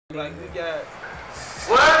Like we got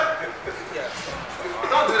what? Yeah.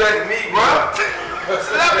 Don't do that to me, bro.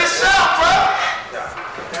 Let me shout, bro.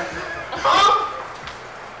 Huh?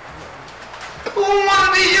 Who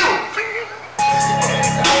wanna be you?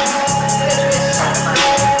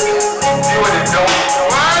 You in the dope,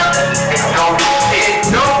 what? It's dope shit,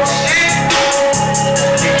 dope shit.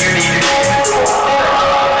 If you need it.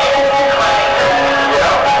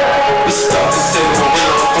 We stuck to silver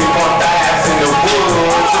wheels, 3.5 in the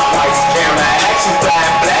woods. Lights, camera, action,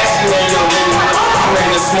 flying, blasting in your room. I'm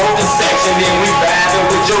in the smoking section, then we vibing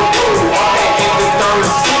with your crew. And in the third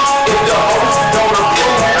seat, if the host don't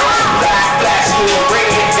approve. Fly, flashing in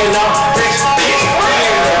red, and I'm rich, bitch.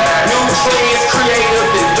 New trends,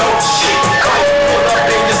 creative, and dope shit. Pull up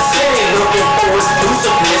in the city, looking for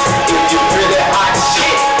exclusiveness. If you really hot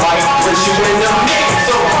shit, might put you in the mix.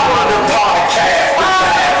 So I'm on the podcast, the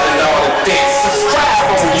vibes and all the dicks.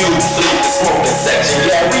 Subscribe on YouTube, the smoking section,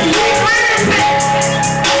 yeah, we lit.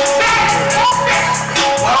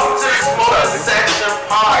 Welcome to the Smoking Section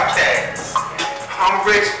Podcast. I'm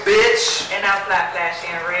Rich, bitch. And I'm Fly Flash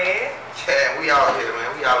in Red. Yeah, we out here, man.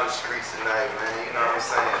 We out in the streets tonight, man. You know what I'm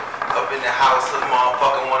saying? Up in the house of the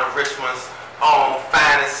motherfucking one of Richmond's own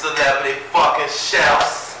finest celebrity fucking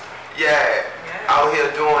chefs. Yeah. Out here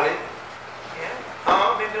doing it. Yeah.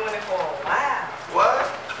 Huh? Been doing it for a while. What?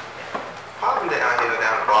 Popping down here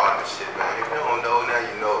down the bottom and shit, man. If you don't know, now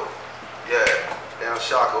you know. Yeah. Down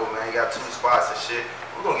Shaco, man. You got 2 spots and shit.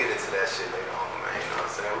 We're gonna get into that shit later on, man. You know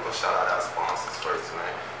what I'm saying? We're gonna shout out our sponsors first,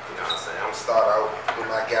 man. You know what I'm saying? I'm gonna start out with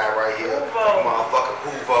my guy right here. Huvo. Motherfucking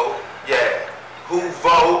Huvo. Yeah.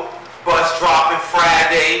 Huvo. Bus dropping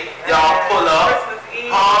Friday. Y'all pull up. Christmas Eve.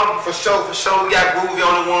 For sure, for sure. We got Groovy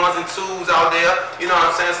on the 1s and 2s out there. You know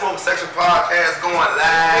what I'm saying? Smoking Section Podcast going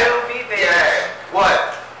live. We'll be there. Yeah.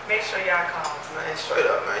 What? Make sure y'all come. Man, straight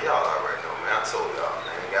up, man. Y'all already know, man. I told y'all,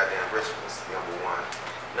 man. Goddamn Richmonds, number one.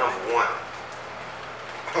 Number one.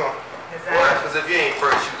 Exactly. What? Because if you ain't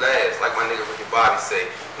first, you last. Like my nigga Ricky Bobby say.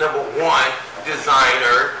 Number one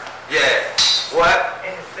designer. Yeah. What?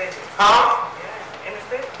 In the city. Huh? Yeah. In the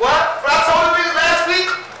city. What? But I told the niggas last week.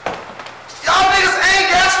 Y'all niggas ain't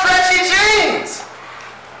got stretchy jeans.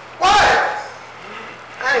 What?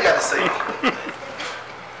 I ain't got to say anything.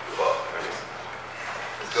 Fuck, man.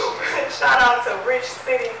 Let's go, man. Shout out to Rich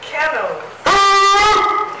City Kennels.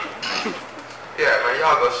 Yeah, man,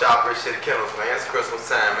 y'all go shop Rich City Kennels, man. It's Christmas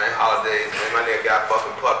time, man. Holidays, man. My nigga got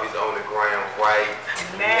fucking puppies on the ground right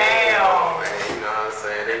now. Man, you know what I'm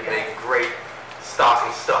saying? They make great stocking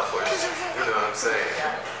stuffers. You know what I'm saying?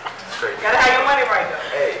 Straight. Gotta have your money right though.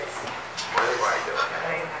 Hey, money right though.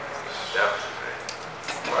 Definitely, man.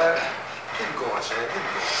 What? Keep going, Shane. Keep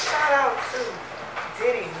going. Shout out to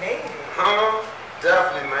Diddy Made It. Huh?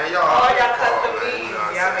 Definitely, man. Y'all all y'all custom needs.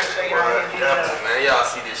 Y'all make sure y'all hit me up. Definitely, man. Y'all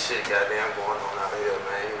see this shit goddamn going on out here,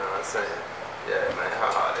 man. You know what I'm saying? Yeah, man.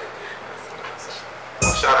 How they did. You know what I'm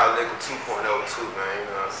saying? Shout out Liquor 2.0 too, man.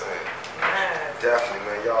 You know what I'm saying? Yes. Definitely,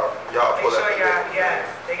 man. Y'all make pull sure up. Y'all, yes.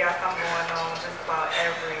 They got something going on just about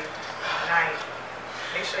every night.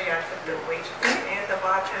 Make sure y'all tip the waitresses and the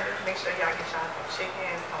bartenders. Make sure y'all get y'all some chicken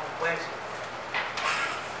and some wedges.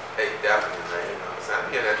 Hey, definitely, man. You know what I'm saying?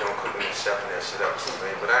 I be in that joint cooking and chefing that shit up too,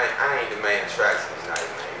 man. But I ain't the main attraction tonight,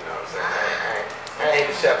 man. You know what I'm saying? I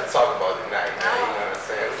ain't the chef to talk about tonight, man. You know what I'm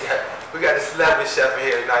saying? We got the celebrity chef in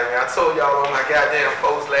here tonight, man. I told y'all on my goddamn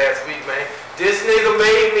post last week, man. This nigga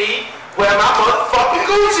made me wear my motherfucking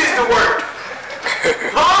Gucci's to work.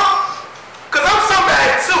 Huh? Cause I'm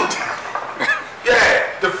somebody too.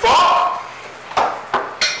 Yeah, the fuck?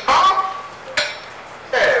 Huh?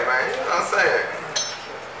 Yeah, man. You know what I'm saying?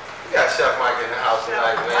 We got Chef Micah in the house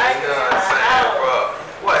tonight, man. You know what I'm saying, bro?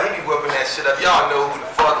 What? He be whipping that shit up. Y'all know who the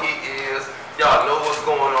fuck he is. Y'all know what's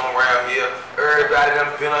going on around here. Everybody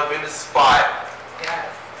done been up in the spot. Yes.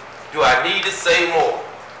 Do I need to say more?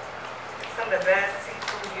 Some of the best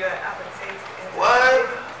seafood you'll ever taste. What?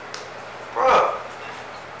 Bro.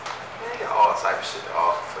 Man, got all type of shit to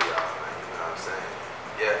offer for y'all, man. You know what I'm saying?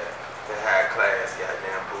 Yeah. The high class,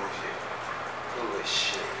 goddamn bougie. Good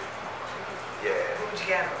shit. Yeah. Bougie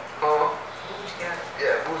ghetto. Huh? Bougie ghetto.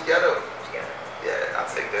 Yeah, bougie ghetto. Bougie ghetto. Yeah, I'll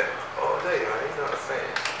take that all day, man. You know what I'm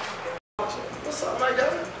saying? What's up, my guy?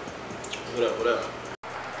 What up, what up?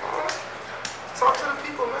 Talk to the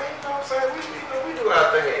people, man. You know what I'm saying? We do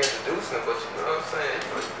our thing in introducing, but you know what I'm saying?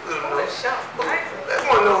 You know, they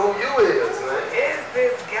want to know who you is, man. Is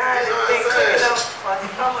this guy that's been cooking up for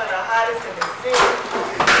some of the hottest in the city?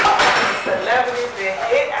 Celebrities that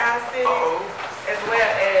hit our city, as well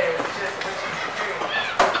as just Richmond.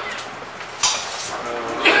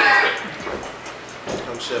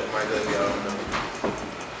 I'm Chef Micah, y'all know.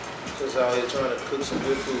 Just out here trying to cook some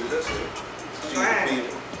good food. That's it. Feed the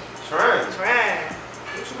people. Trying.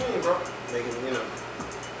 What you mean, bro? Making, you know.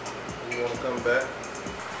 You want to come back?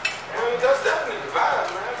 I mean, that's definitely the vibe,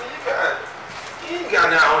 man. I mean, you ain't got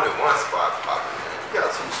not only one spot popping, man. You got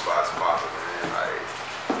 2 spots popping, man. Like,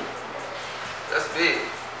 that's big.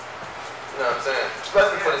 You know what I'm saying?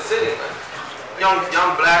 Especially for the city, man.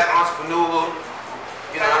 Young black entrepreneur.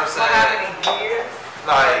 You know what I'm saying? How many years?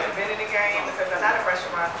 Like, Been in the game because a lot of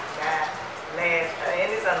restaurants got last, and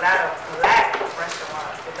there's a lot of black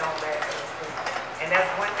restaurants that don't last. And that's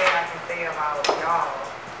one thing I can say about y'all.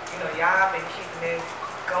 You know, y'all been keeping this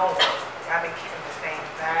going. Y'all been keeping the same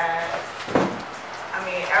vibe. I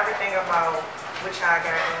mean, everything about what y'all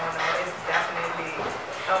got going on is definitely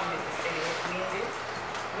something that the city needed.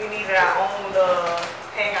 We needed our own little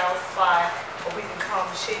hangout spot where we can come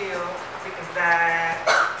chill, we can vibe,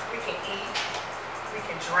 we can eat, we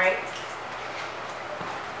can drink.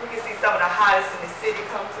 We can see some of the hottest in the city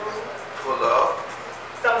come through. pull up.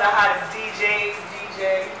 Some of the hottest DJs,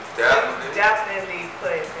 definitely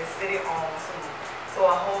put the city on to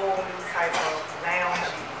a whole new type of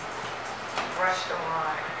lounge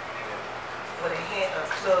restaurant with a hint of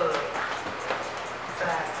club. So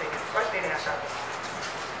I say, especially down shopping.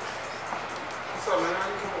 What's up, man? How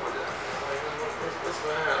you doing with that? What's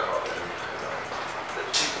behind all that? Let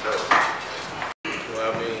the people know. Well,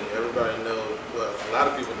 I mean, everybody knows, well, a lot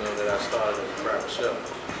of people know that I started as a private chef,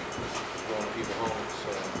 going to people's homes, so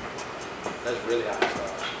that's really how I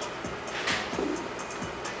started.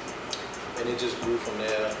 And it just grew from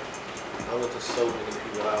there. I went to so many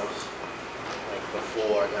people's houses, like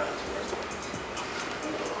before I got into restaurants.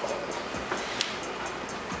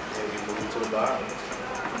 And we moved to the bottom.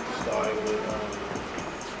 Started with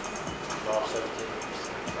Bar 17.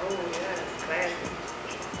 Oh, yeah, classic.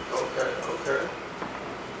 Okay.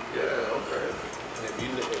 Yeah, okay. And if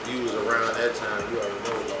you was around that time, you already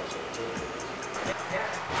know Bar 17. Yeah.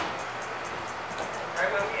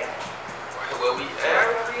 Right where we at. Right where we at. Right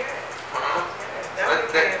where we at.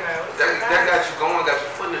 That got you going, got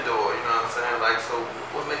your foot in the door, you know what I'm saying? Like, so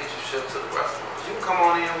what made you shift to the restaurants? You can come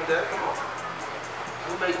on in with that, come on.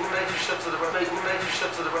 What made you shift to the restaurant?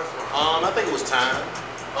 I think it was time.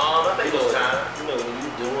 You know, when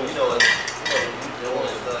you doing stuff,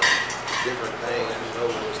 different things, you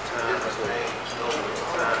know when it's time.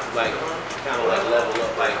 Like, kind of like level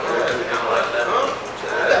up, like level up.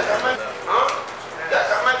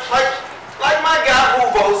 Like my guy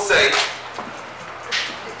Hugo say,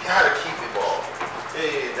 you gotta keep involved.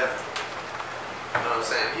 Yeah, definitely. You know what I'm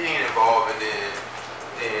saying? If you ain't involved, then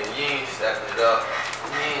you ain't stepping it up.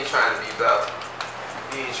 You ain't trying to be better.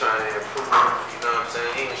 You ain't trying to improve. You know what I'm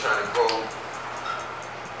saying? You ain't trying to grow.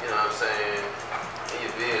 You know what I'm saying? In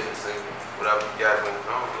your business and whatever you got going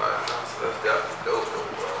on. Like, so that's definitely dope, bro.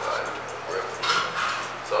 Like, real.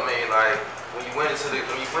 So I mean, like, when you went into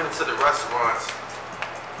the restaurants,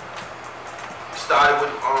 you started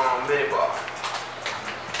with minibar.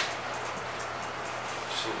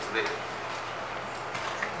 Shit was lit.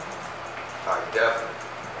 Like, definitely.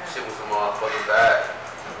 Shit was a motherfucking vibe.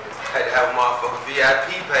 Had to have a motherfucking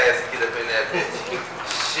VIP pass to get up in that bitch.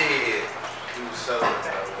 Shit. You was selling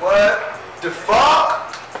that. What? The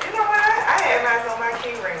fuck? You know what? I had mine on my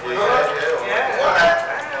key ring. Yeah. What?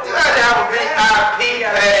 You had to have a VIP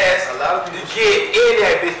pass to get in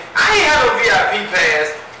that bitch. I ain't have no VIP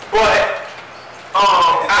pass, but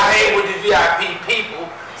I hang with the VIP people.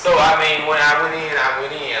 So I mean, when I went in.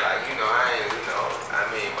 Like, you know,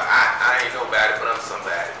 but I ain't nobody, but I'm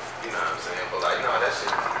somebody. You know what I'm saying? But like, no, that shit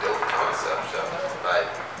was a dope concept show. Like,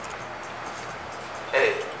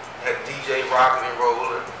 hey, had DJ rocking and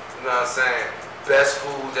rolling. You know what I'm saying? Best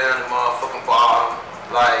food down the motherfucking bottom.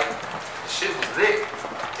 Like, the shit was lit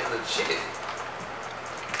and legit.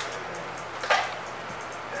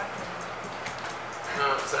 You know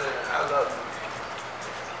what I'm saying? I love it.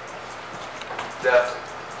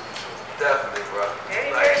 Definitely, bro.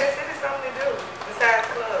 Yeah, Like, this is something to do besides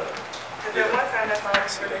club. Because at one time, that's all we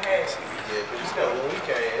really had. Yeah, but you know, when we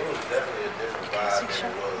came, it was definitely a different vibe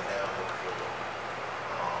than it was down in Florida.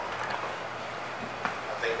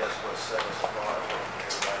 I think that's what set us apart from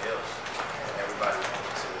everybody else. Everybody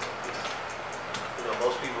wanted to, you know,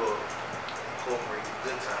 most people incorporate the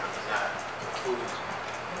good times, not the food.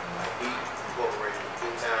 Like, we incorporated the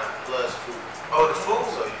good time plus food. oh, the food.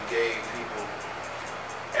 So you gave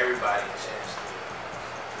everybody a chance to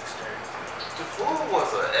experience it. The food was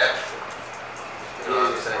an extra. You know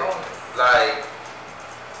what I'm saying? Like,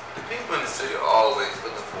 the people in the city are always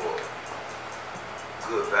looking for a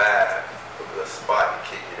good vibe, a good spot to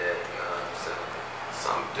kick it at, you know what I'm saying?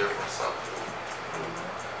 Something different, something new.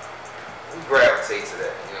 We gravitate to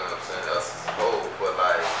that, you know what I'm saying?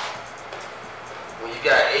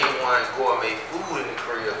 make food in the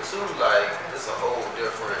crib too. Like it's a whole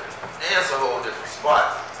different, and it's a whole different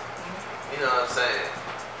spot. You know what I'm saying?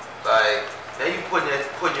 Like now you putting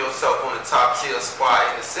yourself on the top tier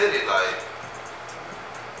spot in the city. Like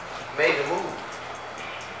made the move.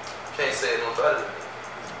 Can't say it no better than me.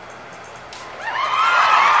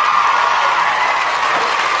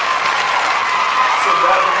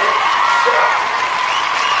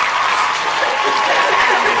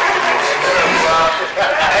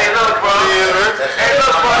 Hey, look, bro. Hey,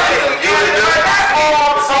 look, bro. You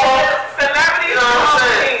celebrities, you know what I'm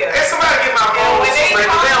saying? Hey, somebody get my phone, but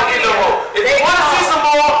they don't get no more. If you want to see some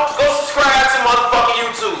more, go subscribe to motherfucking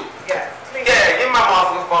YouTube. Yes. Yeah, get my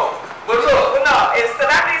motherfucking phone. But look. No, if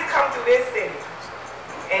celebrities come to this city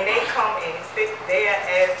and they come and sit their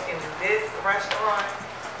ass in this restaurant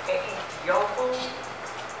and eat your food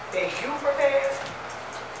that you prepared,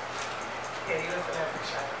 yeah, you're a celebrity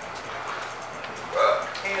shop. Bro.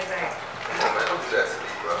 Hands down. Come on, man, don't do that to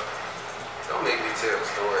me, bro. Don't make me tell the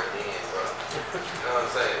story again, bro. You know what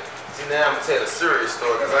I'm saying? See, now I'm gonna tell a serious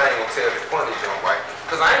story because I ain't gonna tell the funny joke, right?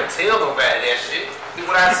 Because I ain't tell nobody that shit.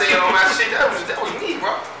 When I say on my shit, that was me,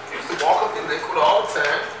 bro. I used to walk up in liquid all the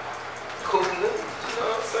time, cooking it, you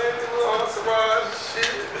know what I'm saying? Little entourage and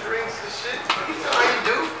shit, drinks and shit. You know how you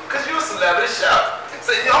do? Because you're a celebrity chef.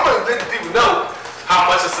 So I'm gonna let people know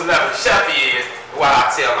how much a celebrity chef he is while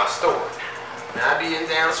I tell my story. Now I be in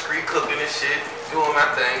down the street cooking and shit, doing my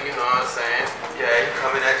thing, you know what I'm saying? Yeah, he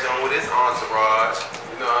come in that joint with his entourage,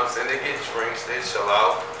 you know what I'm saying? They get drinks, they chill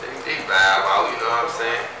out, they vibe out, you know what I'm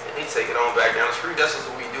saying? And they take it on back down the street. That's just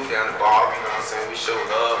what we do down the bar, you know what I'm saying? We show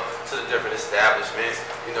love to the different establishments,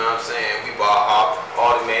 you know what I'm saying? We bar hop,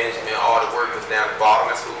 all the management, all the workers down the bottom,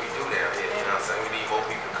 that's what we do down here, you know what I'm saying? We need more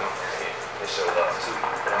people to come down here and show love too,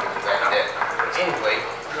 you know, like that. But anyway,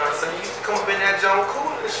 you know what I'm saying? You used to come up in that joint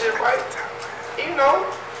cool and shit, right? You know,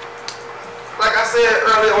 like I said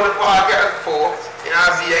earlier on the podcast before, in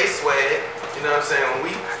our VA swag, you know what I'm saying, when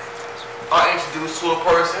we are introduced to a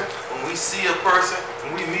person, when we see a person,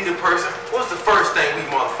 when we meet a person, what's the first thing we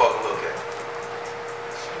motherfucking look at?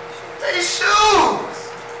 They shoes!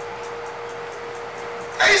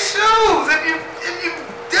 They shoes! If you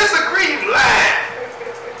disagree, you lying.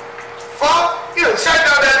 Fuck, you done checked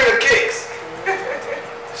out that nigga kicks.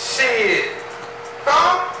 Shit.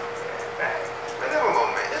 Huh?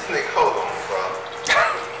 Hold on, bro.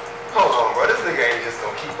 Hold on, bro. This nigga ain't just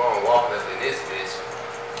gonna keep on walking up in this bitch.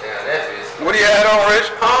 Now that bitch. What do you had on,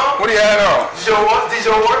 Rich? Huh? What do you had on? These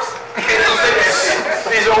yours? Can't you say that shit?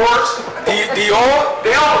 These yours? Dior?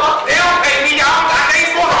 They don't pay me. I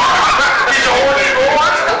ain't supposed to. These yours?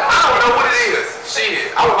 I don't know what it is.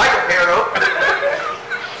 Shit. I would like a pair though.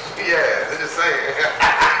 Yeah, I'm just saying.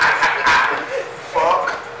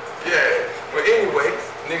 Fuck. Yeah. But anyway,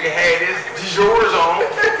 nigga had his yours on.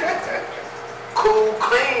 Cool,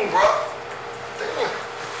 clean, bro. Damn,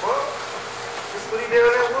 fuck. Just put it down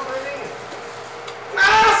there, whooping it in.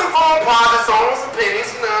 Nah, some phone posits on, some pennies,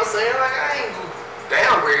 you know what I'm saying? Like, I ain't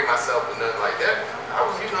downgrading myself or nothing like that. I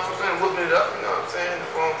was, you know what I'm saying, whooping it up, you know what I'm saying? The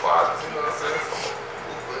phone posits, you know what I'm saying? Some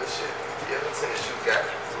good shit. Yeah, the tennis shoe guy.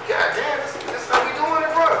 Goddamn, that's how we doing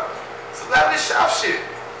it, bro. Celebrity shop shit.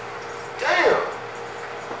 Damn.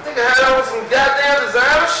 Nigga had on some goddamn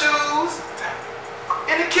designer shoes.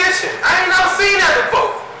 In the kitchen. I ain't never seen that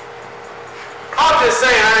before. I'm just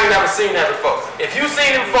saying I ain't never seen that before. If you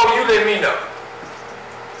seen it before, you let me know.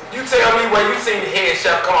 You tell me where you seen the head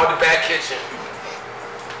chef come out the back kitchen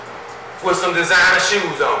with some designer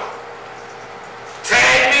shoes on.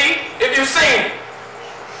 Tag me if you seen it.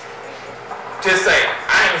 Just saying.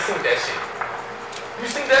 I ain't seen that shit. You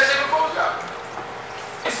seen that shit before, y'all?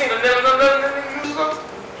 You seen another shoes on?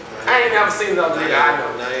 I ain't never seen no nigga I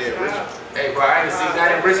know. Not here, Richmond. Hey, bro, I ain't seen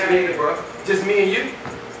that in Richmond either, bro. Just me and you.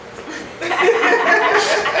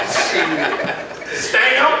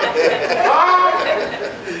 Stamp.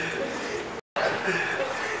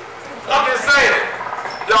 I'm just saying.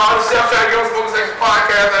 Y'all, the Chef Trying to Get on Smoking Section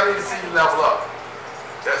Podcast, I need to see you level up.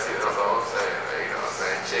 That's it, that's all I'm saying. You know what I'm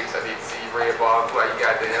saying? Chicks, I need to see you red ball like you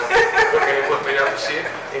got damn cooking and whipping up and shit.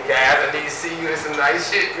 And guys, I need to see you in some nice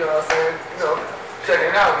shit, you know what I'm saying? You know. Check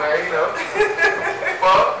it out, man, you know.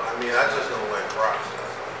 Fuck. I mean, I just don't wear Crocs.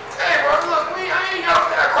 Hey, bro, look, I ain't got a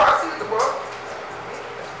pair of Crocs either, bro.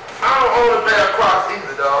 I don't own a pair of Crocs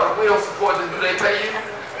either, dog. We don't support them. Do they pay you?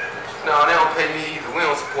 No, they don't pay me either. We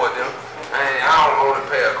don't support them. I don't own a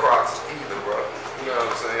pair of Crocs either, bro. You know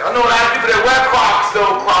what I'm saying? I know a lot of people that wear Crocs,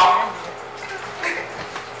 though, Crocs.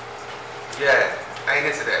 Yeah, I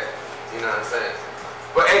ain't into that. You know what I'm saying?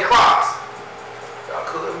 But, hey, Crocs, y'all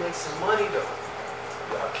could make some money, though.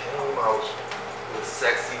 Y'all came out with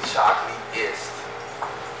sexy chocolate-ist.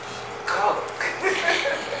 color.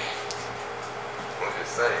 I'm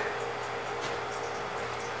just saying.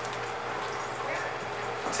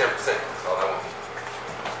 10%. That's all I want.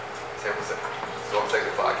 10%. So I'm taking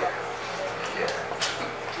the podcast. Yeah.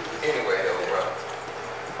 Anyway, though, bro.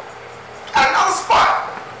 Another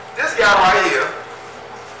spot. This guy right here.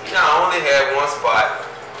 You know, I only had one spot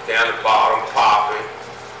down the bottom, popping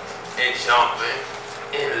and jumping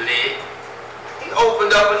and lit. He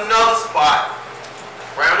opened up another spot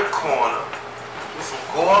around the corner with some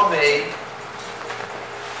gourmet.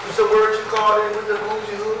 What's the word you call it with the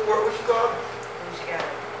bougie hood? What you call it?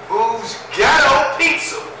 Booze Ghetto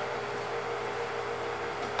Pizza.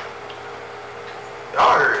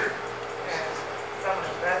 Y'all heard it. Yeah, some of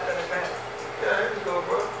the best of the best. Yeah, there you go,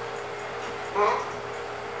 bro. Huh?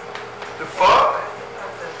 The fuck?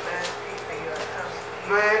 Some of the best pizza you ever come.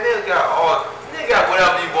 Man, nigga got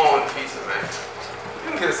whatever you want on the pizza, man.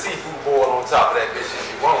 You can get a seafood boil on top of that bitch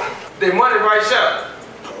if you want it. They money right shot.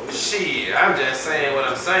 Shit, I'm just saying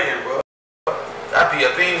what I'm saying, bro. I be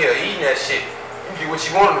up in here eating that shit. You get what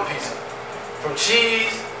you want on the pizza. From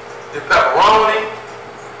cheese, to pepperoni,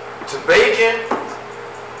 to bacon.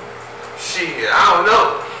 Shit, I don't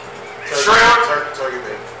know. Shrimp. Turkey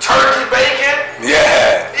bacon. Turkey bacon.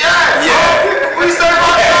 Yeah. Yeah. Yeah. We serve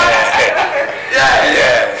all that. Yeah.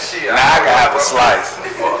 Yeah. Shit, Now I can have a slice.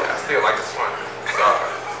 Fuck, I still like this one.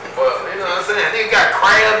 Sorry. But, you know what I'm saying? Nigga got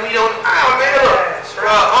crab meat on. Oh, man, look.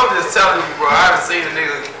 Bro, I'm just telling you, bro. I haven't seen a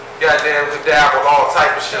nigga goddamn cadaver all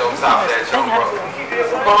type of shit on top of that junk,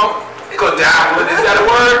 bro. Cadaver, is that a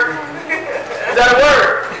word? Is that a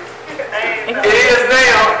word? It is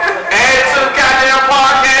now. Add it to the goddamn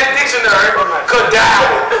podcast dictionary.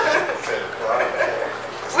 Cadaver.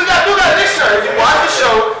 We got a dictionary. If you watch the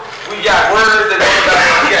show, we got words that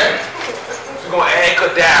everybody get. We're gonna add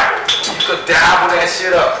cadaver. You cadaver that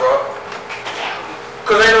shit up, bro.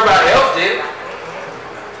 Cause ain't nobody else did it.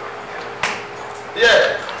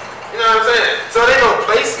 Yeah. You know what I'm saying? So there ain't no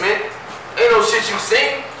placement. Ain't no shit you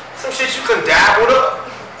seen. Some shit you can dabble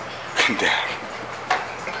up. Cadaver.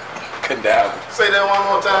 Cadaver. Say that one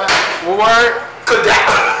more time. What word?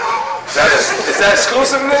 Cadaver. Is that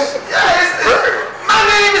exclusiveness? Yeah, my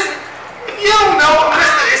name is, if you don't know,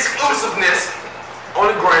 Mr. Exclusiveness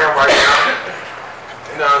on the ground right now.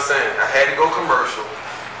 You know what I'm saying? I had to go commercial.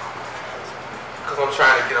 Because I'm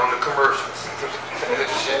trying to get on the commercials.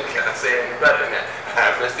 Shit, can I say anything better than that?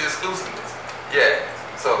 I have Mr. Exclusiveness. Yeah.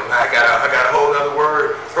 So now I got a whole other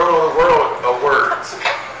word, whole world of words.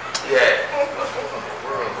 Yeah.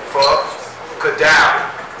 Fuck.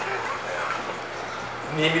 Cadaver.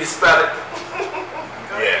 Need me to spell it?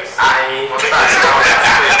 Yes. I ain't gonna try to spell it.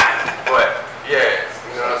 But yeah,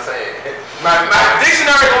 you know what I'm saying? My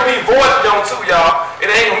dictionary gonna be voiced on too, y'all.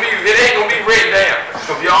 It ain't gonna be written down. It's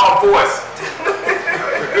gonna be all voiced.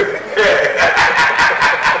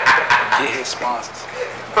 Get his sponsors.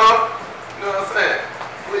 Huh? You know what I'm saying?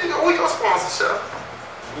 We your sponsorship.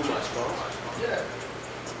 Who my sponsor? Yeah.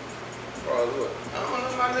 Probably what? I don't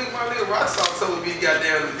know, my nigga Rockstar told me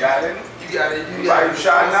goddamn. Got it? You got it. You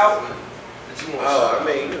shouting out? That you want to I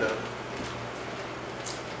mean, you know.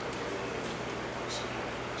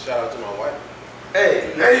 Shout out to my wife.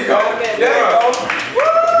 Hey, There you go. There you go.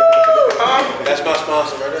 Huh? That's my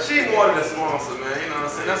sponsor right there. She more than a sponsor, man. You know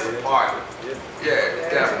what I'm saying? That's a partner. Yeah,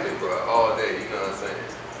 definitely, bro. All day, you know what I'm saying?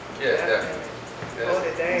 Yeah, definitely. Hold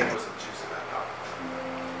it down. Put some juice in that mouth.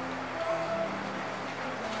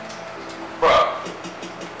 Bro,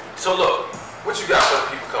 so look, what you got for the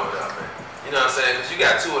people coming up, man? You know what I'm saying? Because you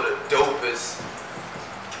got two of the dopest,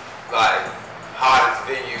 like, hottest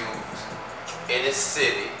venues in this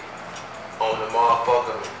city on the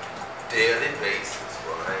motherfucking daily basis,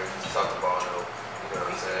 bro. I ain't just talking about no, you know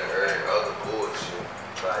what I'm saying, other bullshit.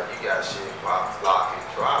 Like, you got shit pop, lock, and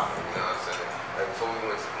dropping, you know what I'm saying? Like, before we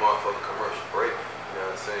went to the motherfucking commercial break, you know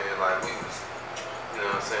what I'm saying? Like, we was, you know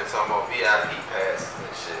what I'm saying, talking about VIP passes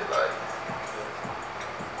and shit, like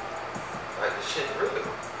the shit real. It's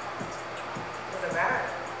a bad.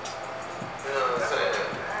 You know what I'm saying?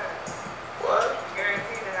 What?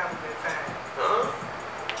 Guaranteed to have a good time. Huh?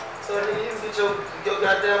 So then you get your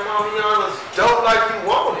goddamn Mamianas dope like you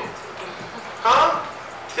want it. Huh?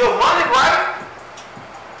 Your money right?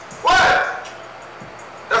 What?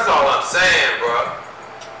 That's all I'm saying, bro.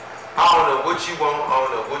 I don't know what you want. I don't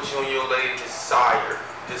know what you and your lady despire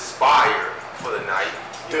for the night.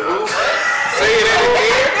 You know what I'm saying? Say it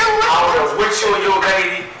again. I don't know what you and your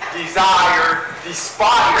lady despire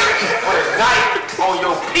for the night on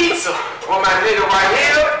your pizza. On my nigga right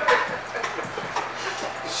here.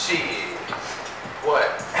 Shit. What?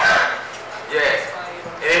 Yeah.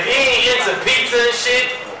 And if you ain't into pizza and shit,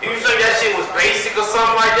 you think that shit was basic or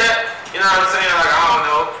something like that, you know what I'm saying? Like, I don't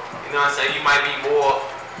know. You know what I'm saying? You might be more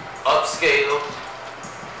upscale.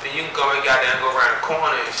 Then you can go and goddamn go around the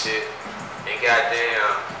corner and shit. And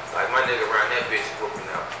goddamn, like my nigga around that bitch whooping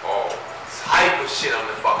up all type of shit on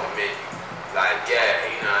the fucking menu. Like, yeah,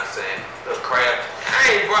 you know what I'm saying? The crab.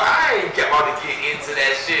 I ain't about to get into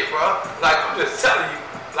that shit, bro. Like, I'm just telling you,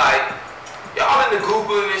 like, y'all in the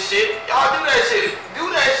Googling and shit. Y'all do that shit.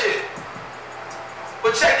 Do that shit.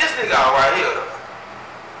 But check this nigga out right here, though.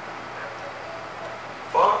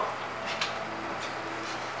 Fuck.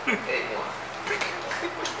 Hey, one.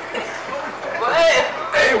 What?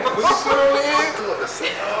 Hey, what's going on here? What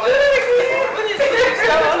is this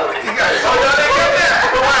show? You got it. Oh, y'all didn't get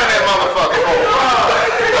that? But why that motherfucker for?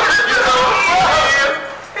 You know,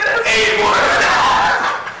 A1.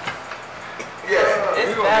 Yeah.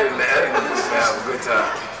 We gonna get in the attic and just have a good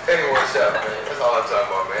time. Anyone shop, man. That's all I'm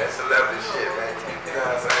talking about, man. Celebrity shit, man. You know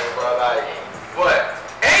what I'm saying, bro? Like, what?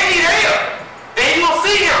 And he there. And you gonna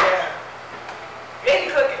see him. And he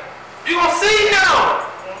cooking. You gonna see him.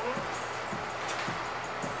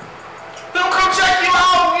 He'll come check you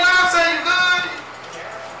out. You know what I'm saying? You good?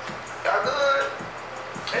 Y'all good?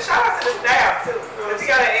 And shout out to the staff too. Cause he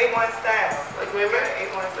got an A1 staff. Like, man,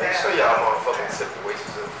 A1 make staff. sure y'all motherfucking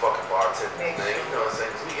situations and fucking bartenders, man. You know what I'm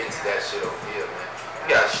saying? 'Cause we into that shit over here, man.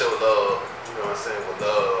 You gotta show love. You know what I'm saying? With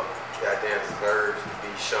love, goddamn deserves to be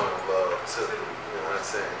shown love too. You know what I'm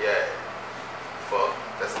saying? Yeah. Fuck.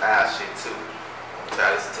 That's our shit too. Don't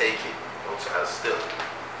try to take it. Don't try to steal it.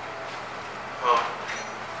 Huh?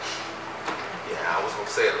 Yeah, I was gonna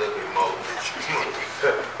say a little bit more.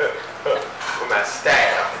 For my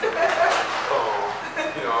staff. You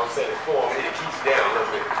know what I'm saying? For me to keep you down a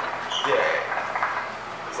little bit. Yeah.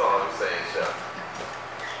 That's all I'm saying, Chef.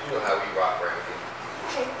 You know how we rock around here.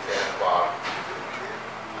 Down the bottom.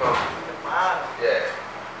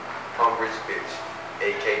 Yeah. I'm Rich Bitch.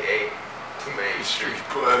 AKA Main Street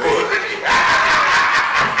Bully.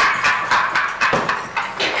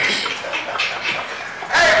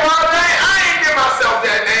 Hey, bro, I ain't give myself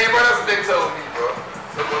that name, bro. That's what they told me, bro.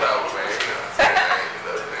 So whatever, man. You know what I'm saying? I ain't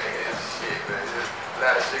nothing, man. Shit, man. Just a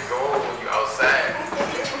lot of shit go on when you outside.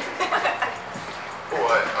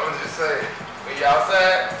 What? I'm just saying. When you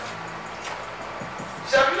outside,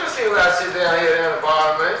 Chef, you done seen a lot of shit down here down the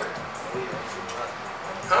bottom, man.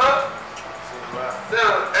 Huh?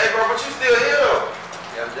 Damn, hey, bro, but you still here, though.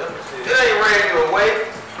 Yeah, I'm definitely still. It ain't ran you away.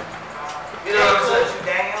 You know what I'm saying? You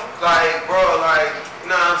down. Like, bro, like, you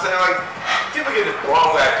know what I'm saying? Like, people get the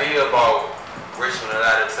wrong idea about Richmond a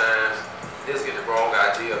lot of times. They just get the wrong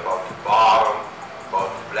idea about the bottom,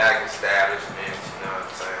 about the black establishments, you know what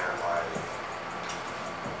I'm saying? Like,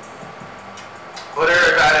 but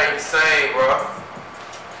everybody ain't the same, bro.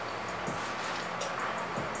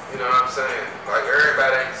 You know what I'm saying? Like,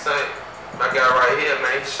 everybody ain't the same. My guy right here,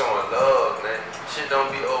 man, he's showing love, man. Shit don't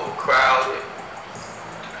be overcrowded.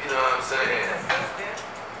 You know what I'm saying?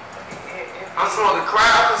 I'm saying the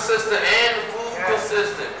crowd consistent and the food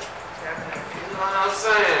consistent. You know what I'm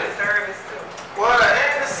saying? The service too. What?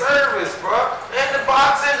 And the service, bro. And the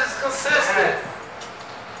bartender's consistent.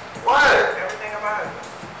 What? Everything about it.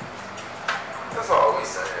 That's all we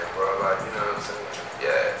saying, bro. Like, you know what I'm saying?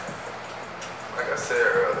 Yeah. Like I said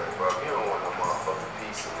earlier, bro, if you don't want no motherfucking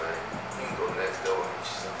pizza, man, you can go next door and get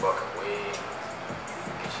you some fucking wings.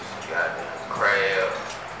 Get you some goddamn crab.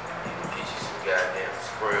 You can get you some goddamn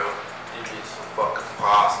shrimp. You get some fucking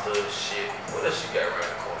pasta and shit. What else you got around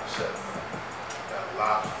the corner, Chef? Got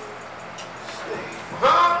lobster, steak.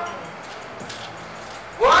 Huh?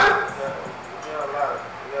 What? We got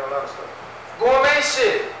a lot of stuff. Gourmet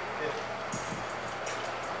shit. Yeah.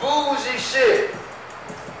 Bougie shit.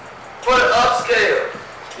 For the upscale.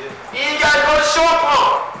 Yeah. You ain't gotta go to Short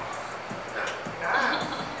Pump.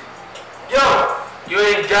 Yo, you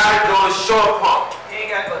ain't gotta go to Short Pump. You ain't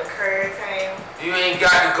gotta go to Curry Town. You ain't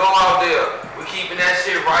got to go out there. We're keeping that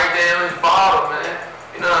shit right there in the bottom, man.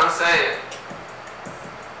 You know what I'm saying?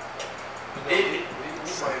 We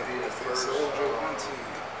might be the first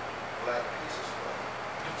black pizza spot.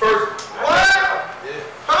 The first, what? Yeah.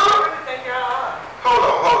 Huh? What do you think y'all are? Hold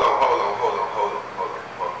on.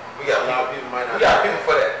 We got A lot of people might not. We got people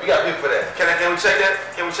for that. Can we check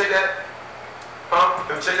that? Huh?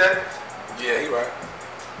 Can we check that? Yeah, he right.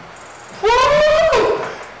 Woo!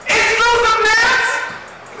 Exclusiveness!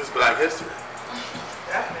 It's Black History.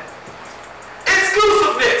 Definitely.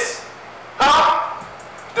 Exclusiveness! Huh?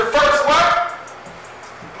 The first what?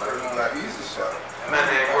 Black pizza shop.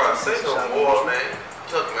 Man, bro, say no more, man.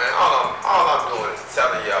 Look, man, all I'm doing is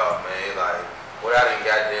telling y'all, man, like, what I done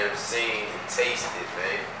goddamn seen and tasted,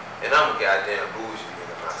 man. And I'm a goddamn bougie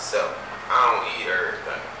nigga myself. I don't eat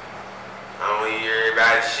everything. I don't eat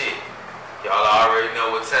everybody's shit.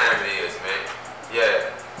 know what time it is, man.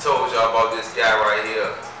 Yeah, told y'all about this guy right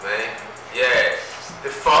here, man. Yeah,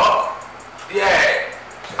 the fuck? Yeah.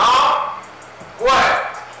 Huh?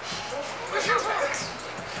 What?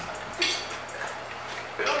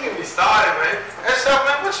 Don't get me started, man. That's up,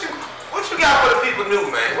 man. What you got for the people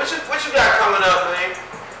new, man? What you got coming up, man?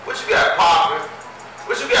 What you got popping?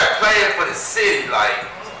 What you got playing for the city, like?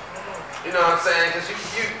 You know what I'm saying? Cause you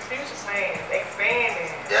future plans,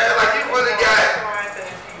 expanding. yeah, like you really got.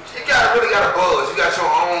 You really got a buzz. You got your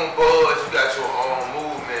own buzz. You got your own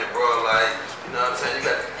movement, bro. Like, you know what I'm saying? You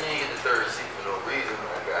ain't get the third seat for no reason,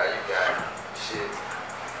 my guy. You got shit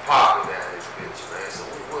popping down this bitch, man. So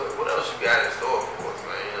what else you got in store for us,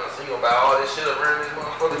 man? You know, so you gonna buy all this shit around this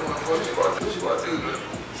motherfucker? What you about to do, man?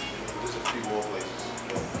 Just a few more places.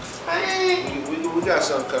 Man, We got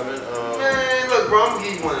something coming. man, look, bro, I'm gonna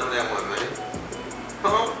give you one on that one, man.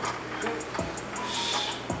 Huh?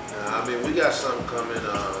 I mean, we got something coming.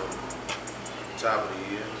 Top of the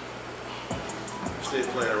year. Still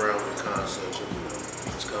playing around with the concept, but you know,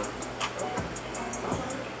 it's coming.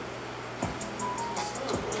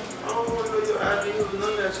 I don't want to know your ideas or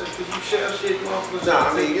none of that shit, because you share shit, motherfuckers. No,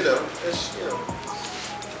 I mean, you know, it's, you know,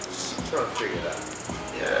 just trying to figure it out.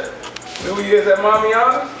 Yeah. New Year's at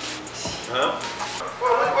Mamiana? Huh?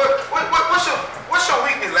 What's your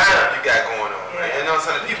weekly lineup you got going on, man? You know what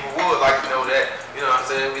I'm saying? The people would like to know that. You know what I'm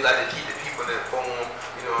saying? We like to keep the people informed.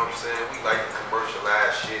 You know what I'm saying? We like to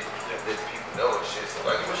commercialize shit, let people know and shit. So,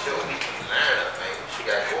 like, what's your weekly lineup, man? What you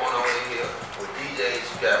got going on in here with DJs?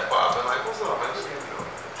 You got popping? Like, what's up, man? Just let me know.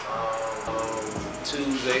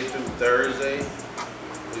 Tuesday through Thursday,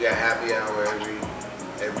 we got happy hour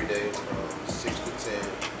every day from 6 to 10.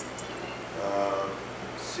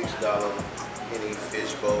 $6 penny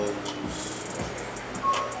fish bowls,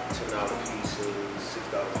 $10 pieces,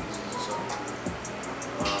 $6 pieces or something.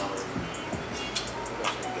 What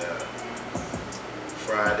else we got?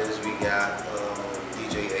 Fridays we got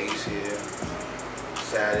DJ Ace here.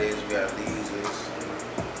 Saturdays we got Leeses.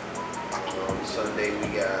 Sunday we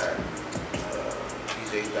got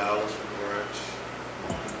DJ Dollars for brunch.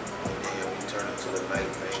 And then we turn into the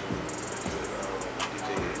night thing with DJ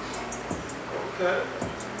Ace. Okay.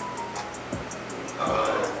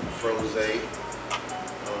 Froze.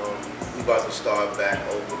 We about to start back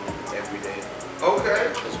open every day.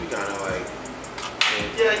 Okay. Cause we kind of like.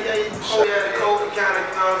 Yeah, the COVID kind of,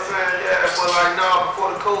 you know what I'm saying? Yeah, but like, no,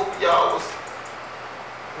 before the COVID, y'all was,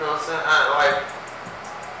 you know what I'm saying? Like,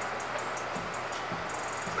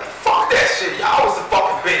 fuck that shit. Y'all was the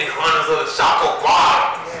fucking Benny Hunters of the Choco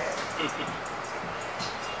Bar.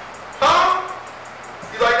 Huh?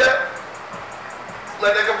 You like that?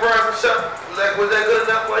 Like that comparison, Chef? Was that good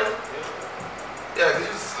enough for you? Yeah, cause you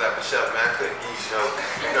just slapped the chef, man. I couldn't give you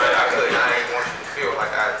know, I ain't want you to feel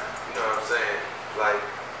like you know what I'm saying? Like,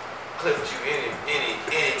 clipped you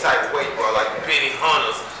any type of way, bro. Like the Benny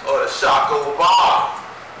Hunters or the Choco Bar.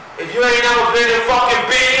 If you ain't never been in fucking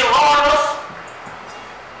Benny Hunters,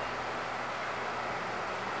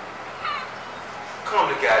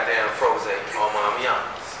 come to goddamn Froze on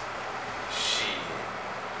Mamiana's. Shit.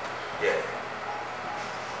 Yeah.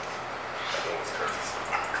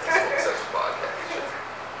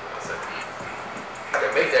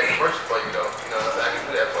 Make that commercial for you though. You know what I'm saying? I can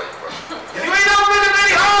do that for you, bro. If you ain't never been to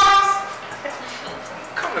many homes,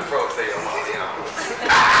 come to Froze Day on my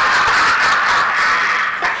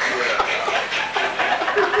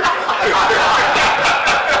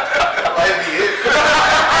Might be it.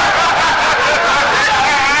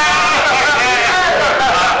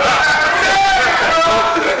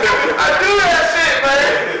 I do that shit,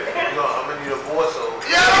 man. No, I'm gonna need a voice over.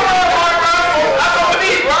 Yeah, don't worry about it, bro. That's what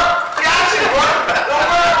we need, bro. Got you, bro. Don't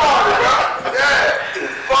worry about it, bro. Yeah.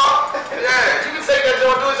 Fuck. Yeah. You can take that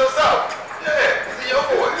joint and do it yourself. Yeah. It's your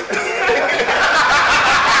voice.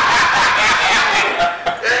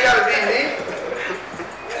 It ain't gotta be me.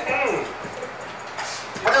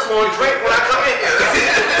 I just want to drink when I come in here.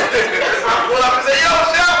 That's my pull up and say, yo,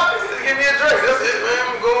 chef, just give me a drink. That's it, man.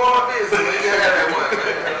 I'm going on my business. Man. You gotta have that one,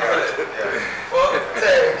 man. Fuck,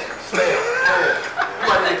 tag, slam. You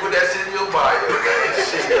might need to put that shit in your bio, man.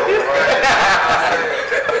 Shit, yo, right?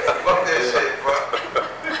 Fuck that shit, bro.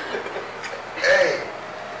 Hey,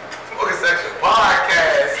 Smoking Section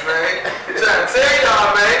Podcast, man. Trying to tell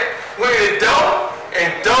y'all, man, we're in dope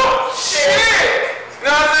and dope shit. You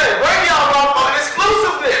know what I'm saying? Bring y'all motherfucking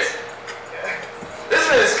exclusiveness. This is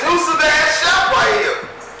an exclusive ass shop right here.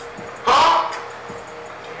 Huh?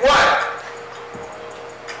 What?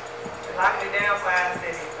 Lock it down 5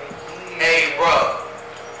 cities for years. Hey, bro.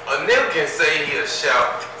 A nigga can say he a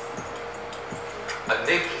chef. A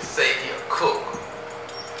nigga can say he a cook.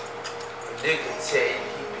 A nigga can tell you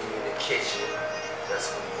he be in the kitchen, that's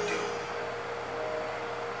what he do.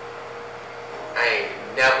 I ain't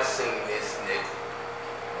never seen this nigga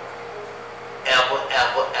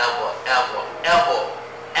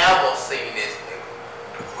ever seen this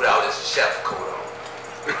nigga without his chef coat on.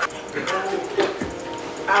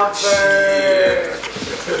 Albert.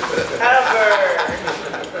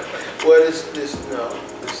 Well, this is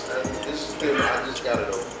still, I just got it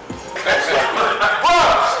over.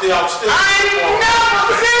 I'm still. I ain't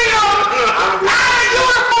never seen him. I ain't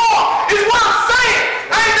uniform. Is what I'm saying.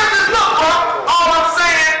 I ain't nothing to look, bro. All I'm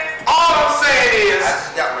saying is. I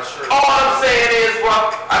just got my shirt. All I'm saying is, bro.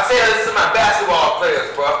 I tell this to my basketball players,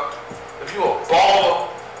 bro. If you a baller,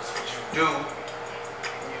 that's what you do.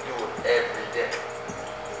 You do it every day.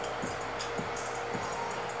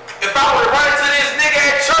 If I would run into this nigga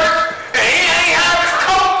at church and he ain't have his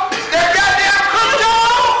coat, that goddamn coat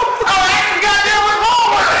on, I would ask him goddamn what's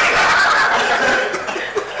wrong with him.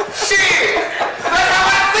 Shit. That's how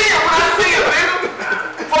I see him when I see him, nigga.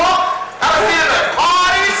 Fuck. I see him at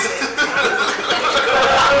parties.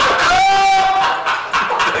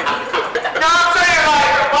 You know what I'm saying?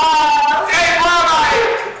 Like, hey, bro, like,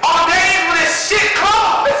 on days when this shit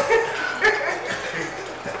comes,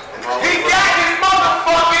 he got his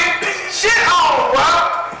motherfucking shit on, bro.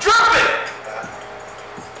 Dripping.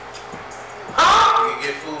 Huh? You can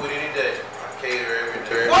get food any day. I cater every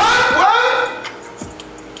day. What?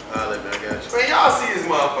 Holla, man, I got you. Man, y'all see this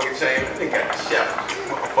motherfucking chain. I think got the chef.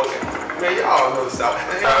 Motherfucking. Man, y'all know South.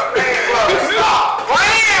 Man, bro, stop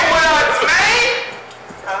playing with us, man.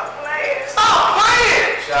 Stop playing. Stop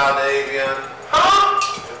playing. Shout out to Avion. Huh?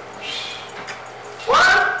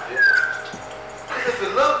 What? Yeah. If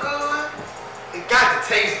it look good, it got to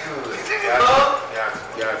taste good.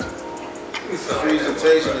 Got you.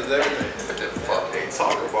 Presentation is everything. What the fuck they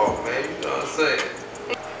talking about, man? You know what I'm saying?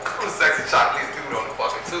 I'm a sexy chocolate dude on the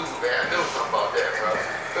fucking tube, man. I know something about that, bro. You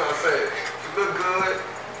know what I'm saying? If you look good,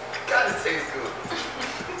 it got to taste good.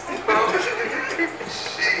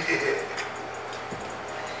 Shit.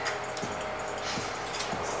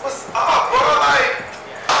 What's up, bro? Like,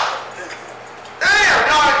 damn,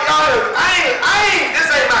 y'all, this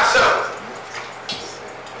ain't my show.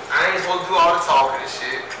 I ain't supposed to do all the talking and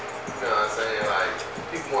shit. You know what I'm saying? Like,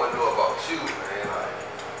 people want to know about you, man. Like,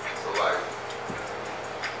 so like,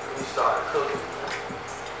 when you started cooking,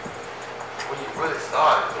 when you really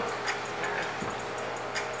started cooking.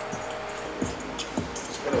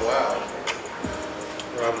 It's been a while.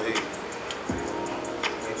 Probably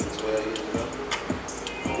maybe 12 years ago.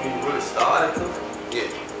 When you really started cooking? Yeah.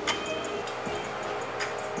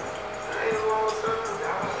 That ain't a long time.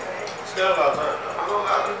 It's not a lot of time. I know a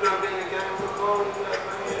lot of people have been in the game for long. You know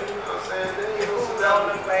what I'm saying? They ain't no Don't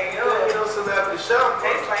look like They ain't yours. no celebrity shop.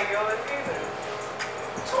 Tastes like yours either.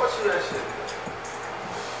 Taught you that shit.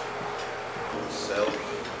 Self,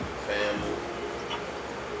 family,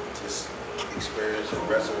 just experience in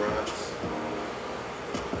restaurants.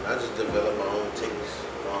 I just developed my own taste,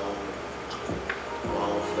 my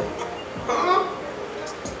own flavor. Huh?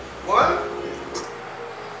 What?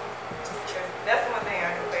 That's one thing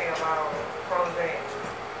I can say about Prozay,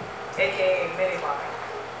 aka Minibot.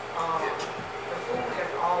 The food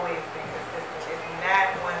has always been consistent. It's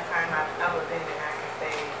not one time I've ever been and I can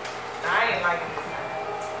say, I ain't liking this time.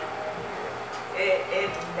 It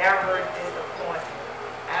never disappoints me,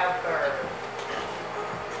 ever.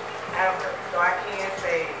 So I can't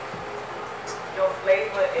say your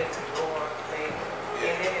flavor is your flavor.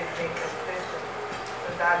 And it has been consistent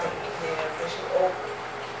since I've been eating it, since you opened.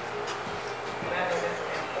 And I know this is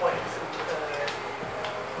important too because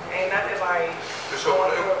ain't nothing like It's your going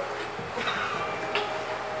flavor. through.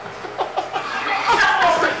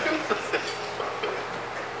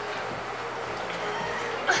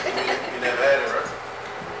 You never had it, right?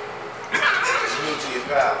 It's new to your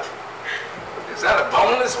palate. Is that a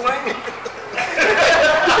boneless wing?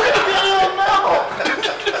 Hell no!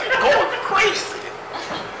 Going crazy.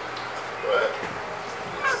 What?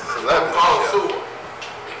 Celebrity soup.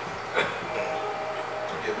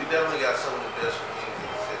 Yeah, we definitely got some of the best wings in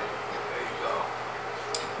the city. There you go.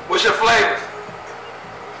 What's your flavors?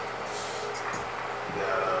 We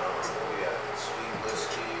got sweet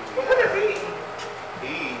whiskey. But what is he? He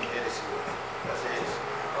eating Hennessy with it. That's Hennessy.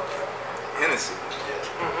 Hennessy. Yeah.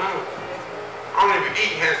 I don't even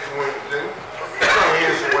eat Hennessy wings, dude. I don't eat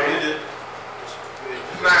Hennessy We wings. did.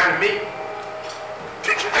 It's lying to me.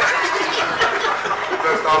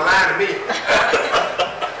 Just start lying to me.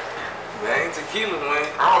 That ain't tequila wing.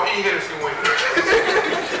 I don't eat Hennessy wings.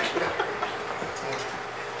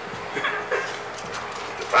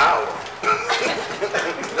 Devour.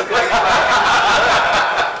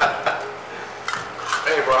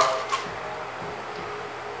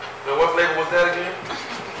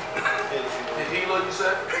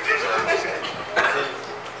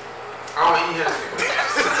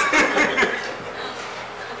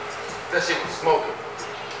 smoking.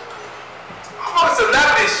 I'm a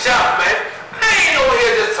celebrity chef, man. I ain't over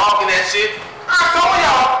here just talking that shit. I told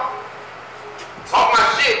y'all. Talk my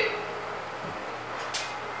shit.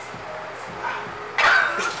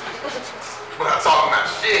 But I talk my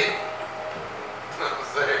shit. You know what I'm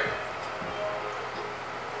saying?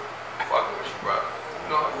 Fucking with you, bro.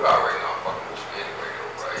 You know, you already know I'm fucking with you anyway,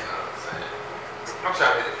 though, bro. You know what I'm saying? I'm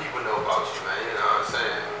trying to let the people know about you, man. You know what I'm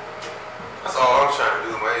saying? That's all I'm trying to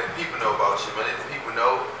do, man. Let the people know about you, man. Let the people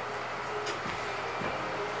know.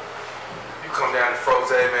 You come down to Froze,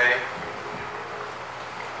 man.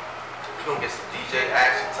 You gonna get some DJ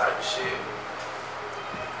action type of shit. You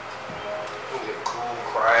gonna get a cool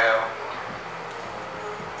crowd.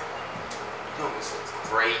 You gonna get some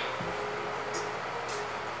great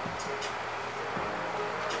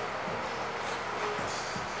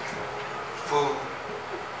food.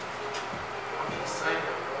 I'm just saying,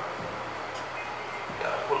 bro. You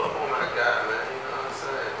gotta pull up on my guy, man. You know what I'm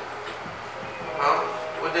saying? Huh?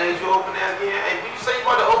 What days you open that again? Hey, when you say you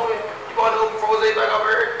about to open Froze back up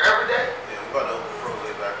every day? Yeah, we about to open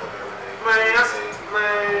Froze back up every day. Man, that's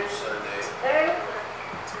Tuesday, Sunday.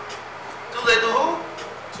 Tuesday through who?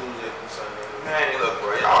 Tuesday through Sunday. Man, look,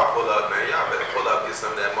 bro, y'all pull up, man. Y'all better pull up, get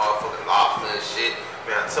some of that motherfucking lobster and shit.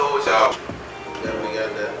 Man, I told y'all. Definitely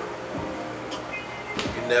got that.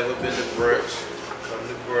 You never been to brunch? Come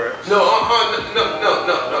to brunch. No.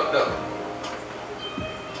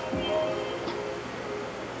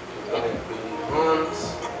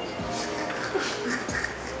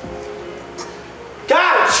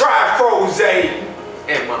 Gotta try Froze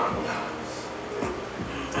and Micah.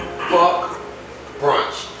 Fuck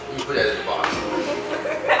brunch. You put that in the box.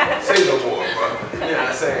 Say no more, bro. You know what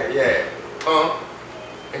I'm saying? Yeah.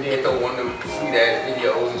 And then throw one of them sweet ass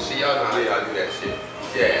videos and shit. Y'all know how y'all do that shit.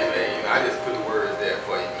 Yeah, man. You know, I just put the words there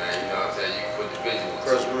for you, man. You know what I'm saying? You can put the visuals.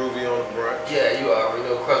 Crush Groovy on the brunch. Yeah, you already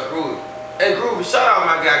know Crush Groovy. Hey, Groovy, shout out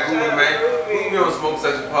my guy Groovy, man. Groovy on Smoke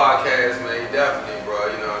Session Podcast, man. Definitely, bro.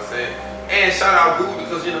 You know what I'm saying? And shout out Groovy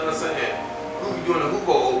because, you know what I'm saying? Groovy doing the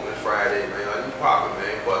Hoopo opening Friday, man. Like, you poppin',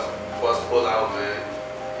 man. Bust pull out, man.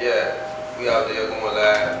 Yeah. We out there going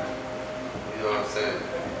live. You know what I'm saying?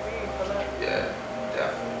 Yeah.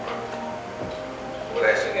 Definitely, bro. What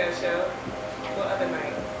else you got to show? What other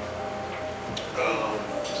nights?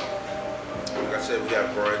 Like I said, we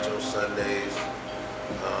got brunch on Sundays.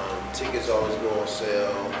 Tickets always go on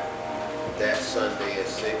sale that Sunday at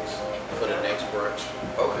 6 for the next brunch.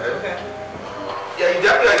 Okay. Yeah, you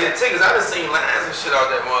definitely gotta get tickets. I done seen lines and shit out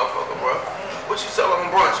that motherfucker, bro. What you sell on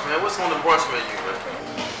brunch, man? What's on the brunch menu, man?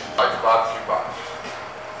 Like the barbecue box.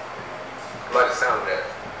 I like the sound of that.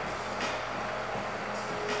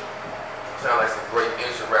 Sound like some great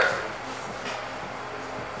interesting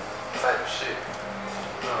type of shit.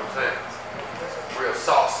 You know what I'm saying? Real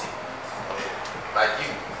saucy. Like you.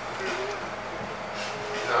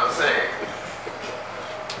 You know what I'm saying?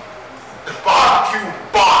 The barbecue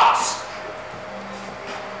box.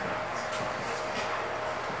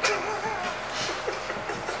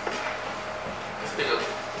 This nigga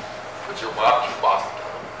put your barbecue box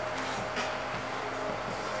together.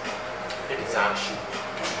 Nigga time to shoot.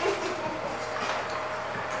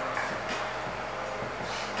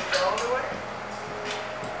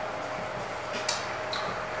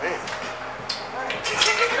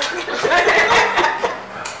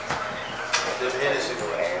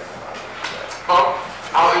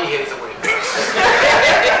 I don't eat Hennessy wings.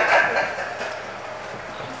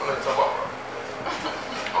 What are you talking about, bro?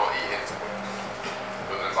 I don't eat Hennessy wings.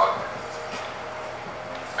 Nothing about that.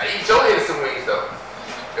 I eat your Hennessy wings, though.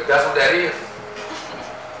 If that's what that is.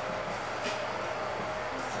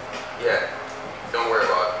 Yeah. Don't worry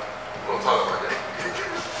about it. We're gonna talk about that.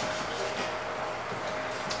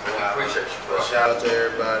 Man, I appreciate you, bro. Shout out to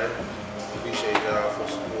everybody. Appreciate y'all for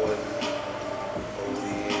supporting.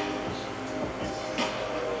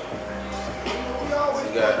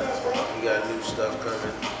 We got new stuff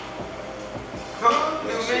coming. Huh?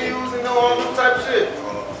 New menus and all that type of shit.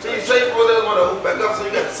 So you say for that one to hook back up, so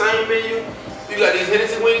you got the same menu. You got these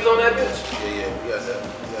Hennessy wings on that bitch. Yeah, we got that.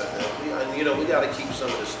 We got to keep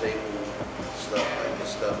some of the staple stuff, like the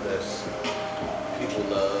stuff that's people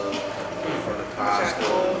love, from the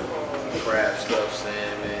pasta, crab stuffed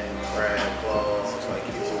salmon, crab claws, like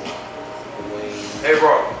people wings. Hey,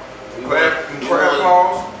 bro. Crab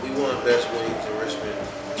claws. We won best wings in Richmond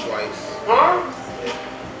twice. Huh? Yeah.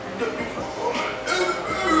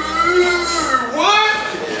 What?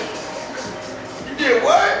 Yeah. You did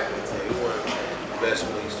what? Yeah, we won best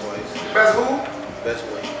wings twice. Best who? Best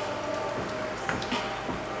wings.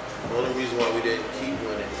 The only reason why we didn't keep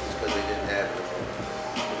winning is because they didn't have them.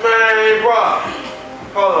 Man, bro.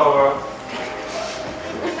 Hold on, bro.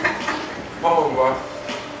 Hold on, bro.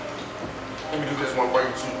 Let me do this one for you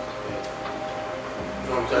too. You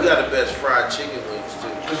know what I'm You saying? got the best fried chicken wings too.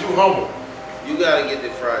 Cause you humble. You gotta get the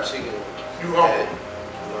fried chicken wings. You humble. Hey,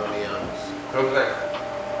 I'm gonna be honest. You know what I'm saying?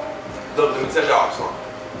 Look, let me tell y'all something.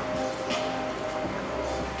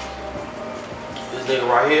 This nigga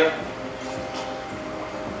right here.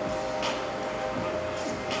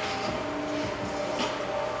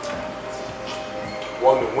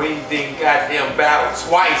 Won the wing ding goddamn battle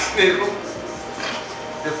twice, nigga.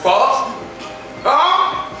 The fuck?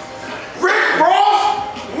 Huh? Rick Ross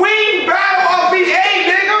wing battle of VA,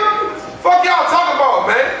 nigga. Fuck y'all talking about,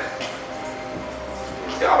 man?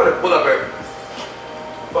 Y'all better pull up at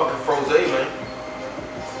fucking Froze, man.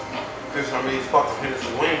 Cause some of these fucking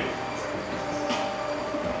Henderson wings.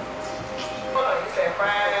 Hold on, you said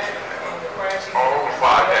fried and the fried chicken. On the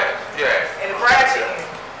podcast, yeah. And the fried chicken.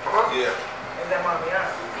 Yeah. Is that mommy? You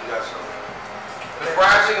got some The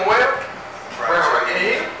fried chicken where? fried Right chicken.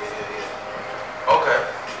 here? Yeah. Okay.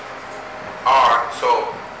 Alright, so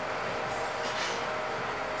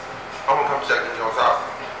I'm gonna come check this joint out.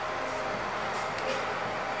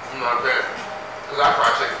 You know what I'm saying? Cause I fry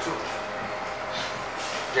chicken too.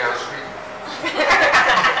 Down the street. You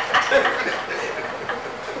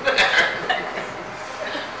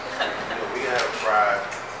know, we have fried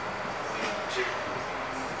chicken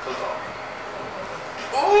cook-off.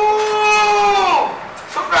 Ooh!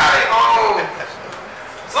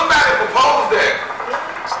 Somebody proposed that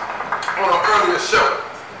on an earlier show.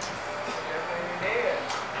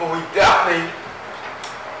 But we definitely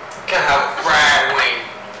can have a fried wing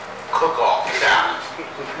cook-off challenge.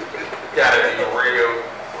 Gotta be real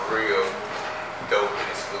dope and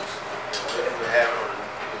exclusive. We have it on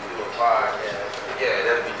the podcast. Yeah,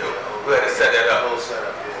 that'd be dope. We gotta set that up. Whole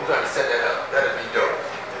setup, We yeah. gotta set that up. That'd be dope.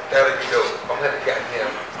 That'd be dope. I'm gonna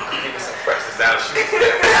goddamn give me some freshness out of shoes.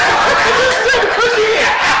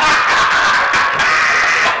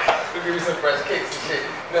 We'll give me some fresh cakes and shit.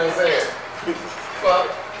 You know what I'm saying?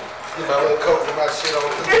 Fuck. Get my little coat with my shit on.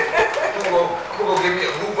 Who gon' give me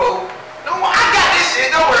a Hubo? No, I got this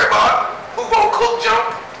shit. Don't worry about it. Hubo cook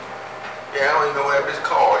jump. Yeah, I don't even know what that bitch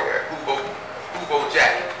called. Yeah, Hubo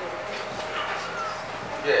jacket.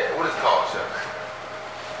 Yeah, what is it called, Chef?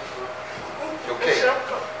 Your cake.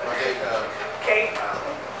 Cake.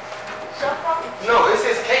 No, it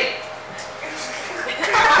says cake.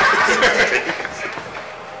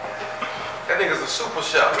 That nigga's a super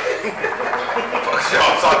chef. Fuck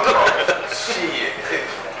y'all talking about. Shit.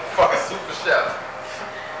 Fucking super chef.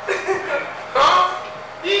 Huh?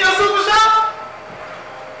 You ain't a super chef?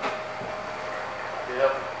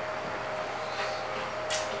 Yep.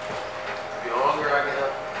 If you're hungry, I can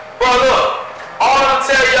help. Well, look. All I'm gonna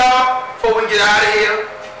tell y'all before we get out of here,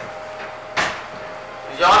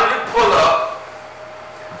 y'all need to pull up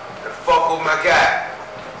and fuck with my guy.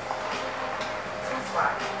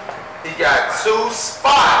 He got 2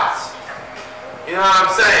 spots. You know what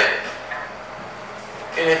I'm saying?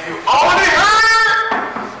 And if you only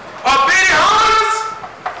heard a Benny Hunters,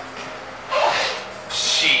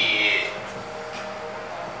 shit.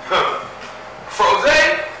 Huh. Froze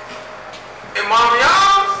and Mommy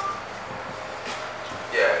Arms?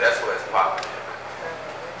 Yeah, that's where it's popping.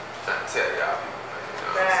 Trying to tell y'all people, man.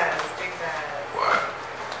 You know what I'm saying? Big bad. What?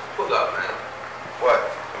 Pull up, man. What?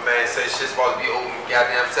 Man, say shit's supposed to be open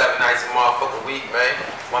goddamn 7 nights a motherfucking week, man.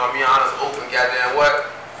 Mommy Honors open goddamn what?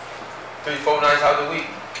 3-4 nights out the week.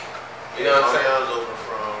 You know what I'm saying? I was open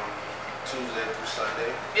from Tuesday through Sunday.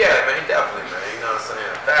 Yeah, man, definitely, man. You know what I'm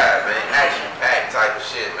saying? Fast, man. Action-packed type of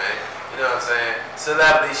shit, man. You know what I'm saying?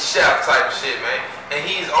 Celebrity chef type of shit, man. And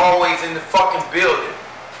he's always in the fucking building.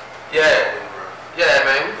 Yeah. Yeah,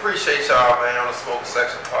 man. We appreciate y'all, man, on the Smoke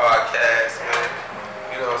Section podcast, man.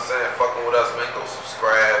 You know what I'm saying? Fucking with us, man. Go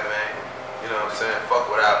subscribe, man. You know what I'm saying? Fuck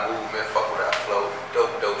with our movement. Fuck with our flow.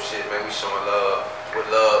 Dope shit, man. We showing love. What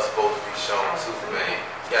love's supposed to be shown, too,